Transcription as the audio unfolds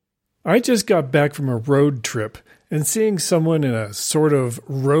I just got back from a road trip, and seeing someone in a sort of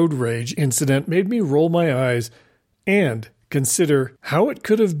road rage incident made me roll my eyes and consider how it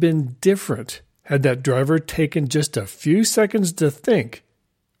could have been different had that driver taken just a few seconds to think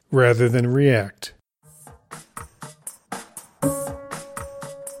rather than react.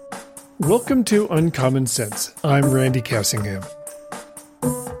 Welcome to Uncommon Sense. I'm Randy Cassingham.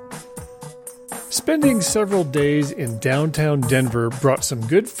 Spending several days in downtown Denver brought some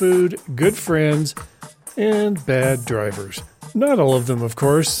good food, good friends, and bad drivers. Not all of them, of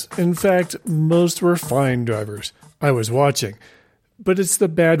course. In fact, most were fine drivers. I was watching. But it's the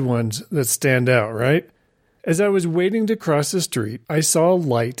bad ones that stand out, right? As I was waiting to cross the street, I saw a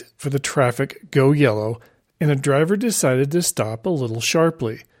light for the traffic go yellow, and a driver decided to stop a little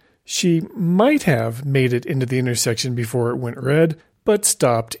sharply. She might have made it into the intersection before it went red, but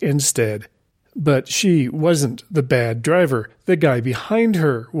stopped instead. But she wasn't the bad driver. The guy behind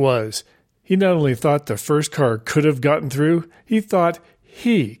her was. He not only thought the first car could have gotten through, he thought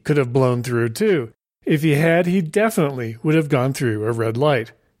he could have blown through too. If he had, he definitely would have gone through a red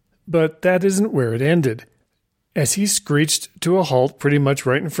light. But that isn't where it ended. As he screeched to a halt pretty much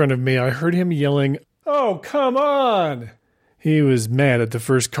right in front of me, I heard him yelling, "Oh, come on!" He was mad at the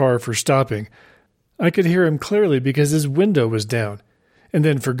first car for stopping. I could hear him clearly because his window was down. And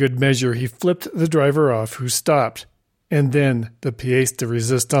then for good measure, he flipped the driver off who stopped. And then the pièce de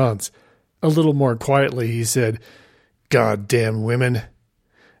résistance. A little more quietly, he said, "God damn women."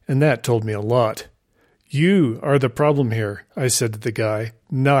 And that told me a lot. "You are the problem here," I said to the guy,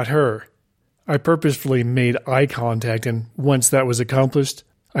 "not her." I purposefully made eye contact, and once that was accomplished,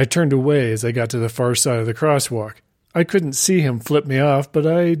 I turned away as I got to the far side of the crosswalk. I couldn't see him flip me off, but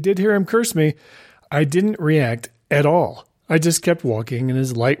I did hear him curse me. I didn't react at all. I just kept walking, and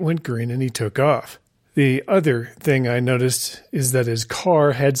his light went green, and he took off. The other thing I noticed is that his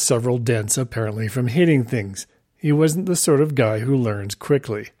car had several dents, apparently from hitting things. He wasn't the sort of guy who learns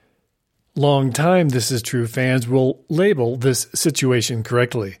quickly. Long-time This Is True fans will label this situation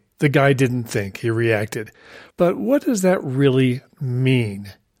correctly. The guy didn't think, he reacted. But what does that really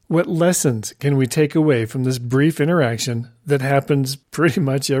mean? What lessons can we take away from this brief interaction that happens pretty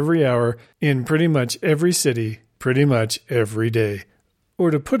much every hour in pretty much every city, pretty much every day? Or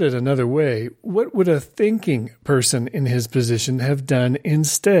to put it another way, what would a thinking person in his position have done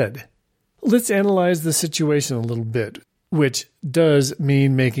instead? Let's analyze the situation a little bit, which does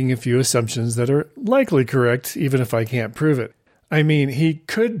mean making a few assumptions that are likely correct, even if I can't prove it. I mean, he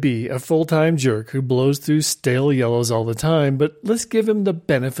could be a full-time jerk who blows through stale yellows all the time, but let's give him the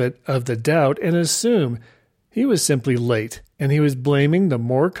benefit of the doubt and assume he was simply late, and he was blaming the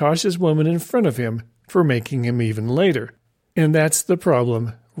more cautious woman in front of him for making him even later. And that's the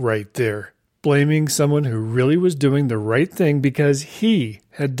problem right there. Blaming someone who really was doing the right thing because he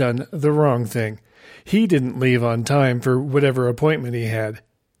had done the wrong thing. He didn't leave on time for whatever appointment he had.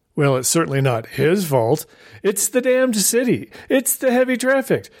 Well, it's certainly not his fault. It's the damned city. It's the heavy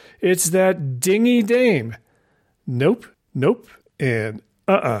traffic. It's that dingy dame. Nope, and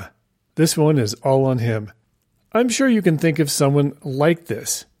This one is all on him. I'm sure you can think of someone like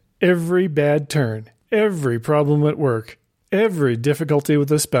this. Every bad turn, every problem at work, every difficulty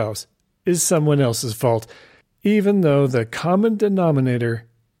with a spouse is someone else's fault, even though the common denominator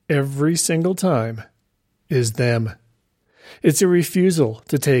every single time is them. It's a refusal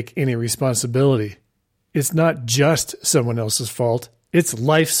to take any responsibility. It's not just someone else's fault. It's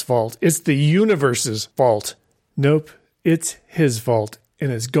life's fault. It's the universe's fault. Nope, it's his fault.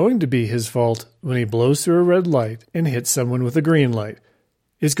 And it's going to be his fault when he blows through a red light and hits someone with a green light.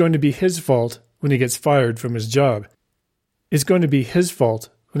 It's going to be his fault when he gets fired from his job. It's going to be his fault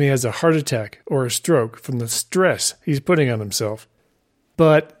when he has a heart attack or a stroke from the stress he's putting on himself.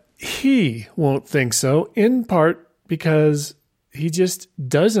 But he won't think so, in part because he just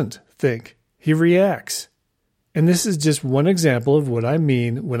doesn't think. He reacts. And this is just one example of what I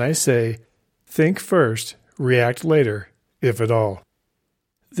mean when I say, think first, react later, if at all.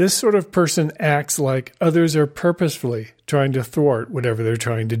 This sort of person acts like others are purposefully trying to thwart whatever they're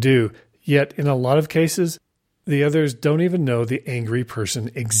trying to do, yet in a lot of cases, the others don't even know the angry person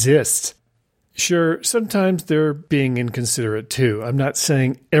exists. Sure, sometimes they're being inconsiderate too. I'm not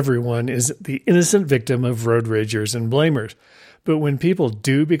saying everyone is the innocent victim of road ragers and blamers, but when people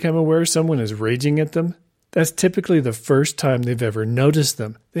do become aware someone is raging at them, that's typically the first time they've ever noticed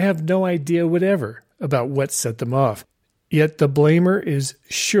them. They have no idea whatever about what set them off. Yet the blamer is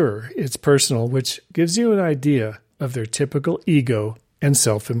sure it's personal, which gives you an idea of their typical ego and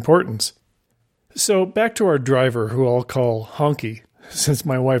self-importance. So back to our driver, who I'll call Honky, since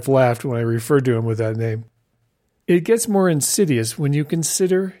my wife laughed when I referred to him with that name. It gets more insidious when you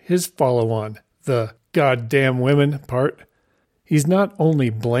consider his follow-on, the "goddamn women" part. He's not only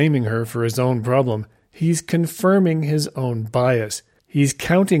blaming her for his own problem, he's confirming his own bias. He's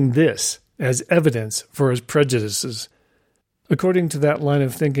counting this as evidence for his prejudices. According to that line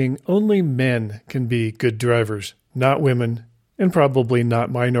of thinking, only men can be good drivers, not women, and probably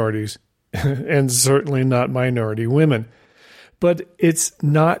not minorities, and certainly not minority women. But it's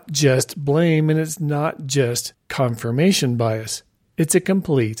not just blame, and it's not just confirmation bias. It's a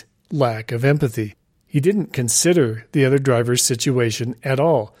complete lack of empathy. He didn't consider the other driver's situation at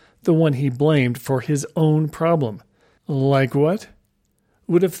all, the one he blamed for his own problem. Like what?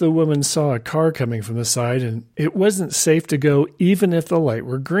 What if the woman saw a car coming from the side and it wasn't safe to go even if the light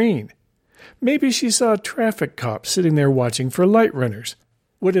were green? Maybe she saw a traffic cop sitting there watching for light runners.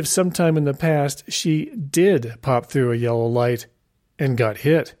 What if sometime in the past she did pop through a yellow light and got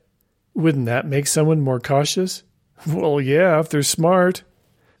hit? Wouldn't that make someone more cautious? Well, yeah, if they're smart.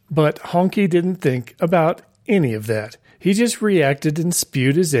 But Honky didn't think about any of that. He just reacted and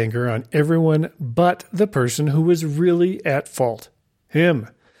spewed his anger on everyone but the person who was really at fault. Him.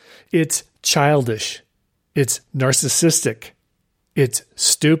 It's childish. It's narcissistic. It's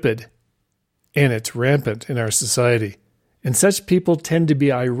stupid. And it's rampant in our society. And such people tend to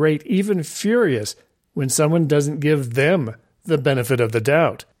be irate, even furious, when someone doesn't give them the benefit of the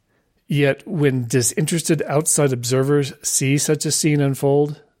doubt. Yet when disinterested outside observers see such a scene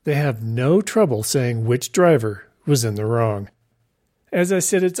unfold, they have no trouble saying which driver was in the wrong. As I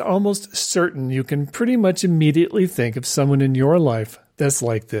said, it's almost certain you can pretty much immediately think of someone in your life that's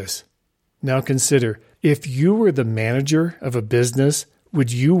like this. Now consider, if you were the manager of a business,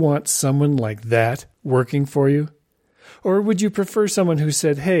 would you want someone like that working for you? Or would you prefer someone who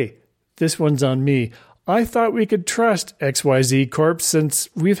said, "Hey, this one's on me. I thought we could trust XYZ Corp since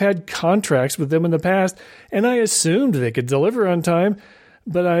we've had contracts with them in the past, and I assumed they could deliver on time,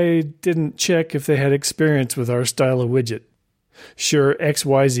 but I didn't check if they had experience with our style of widget." Sure,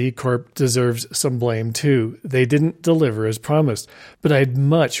 XYZ Corp deserves some blame too. They didn't deliver as promised, but I'd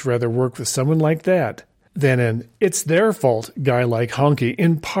much rather work with someone like that than an "it's their fault" guy like Honky,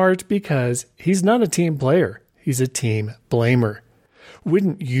 in part because he's not a team player. He's a team blamer.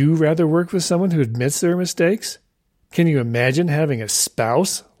 Wouldn't you rather work with someone who admits their mistakes? Can you imagine having a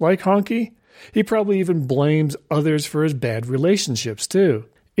spouse like Honky? He probably even blames others for his bad relationships too.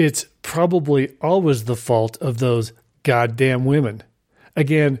 It's probably always the fault of those goddamn women.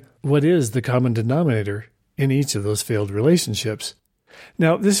 Again, what is the common denominator in each of those failed relationships?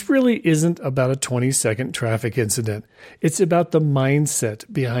 Now, this really isn't about a 20-second traffic incident. It's about the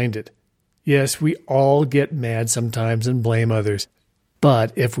mindset behind it. Yes, we all get mad sometimes and blame others.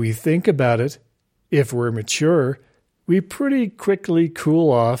 But if we think about it, if we're mature, we pretty quickly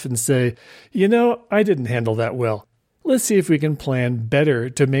cool off and say, I didn't handle that well. Let's see if we can plan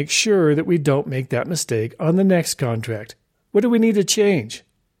better to make sure that we don't make that mistake on the next contract. What do we need to change?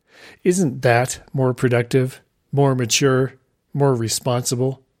 Isn't that more productive, more mature, more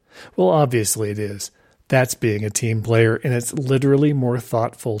responsible? Well, obviously it is. That's being a team player, and it's literally more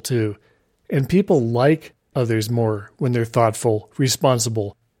thoughtful too. And people like others more when they're thoughtful,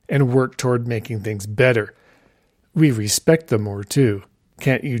 responsible, and work toward making things better. We respect them more too.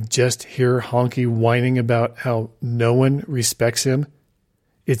 Can't you just hear Honky whining about how no one respects him?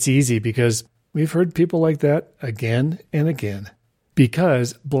 It's easy because we've heard people like that again and again.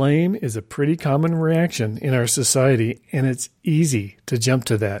 Because blame is a pretty common reaction in our society, and it's easy to jump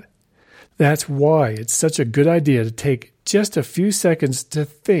to that. That's why it's such a good idea to take just a few seconds to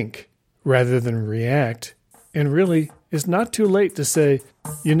think rather than react. And really, it's not too late to say,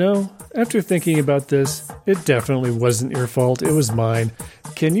 after thinking about this, it definitely wasn't your fault, it was mine.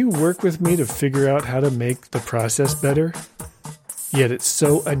 Can you work with me to figure out how to make the process better? Yet it's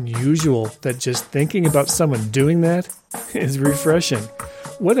so unusual that just thinking about someone doing that is refreshing.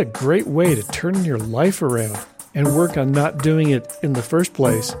 What a great way to turn your life around and work on not doing it in the first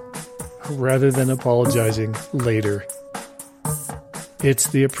place, rather than apologizing later.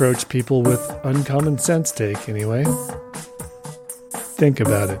 It's the approach people with uncommon sense take, anyway. Think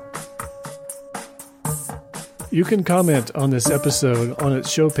about it. You can comment on this episode on its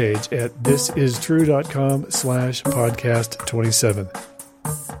show page at thisistrue.com/podcast27.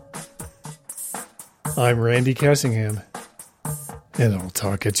 I'm Randy Cassingham, and I'll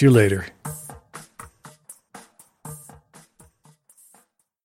talk at you later.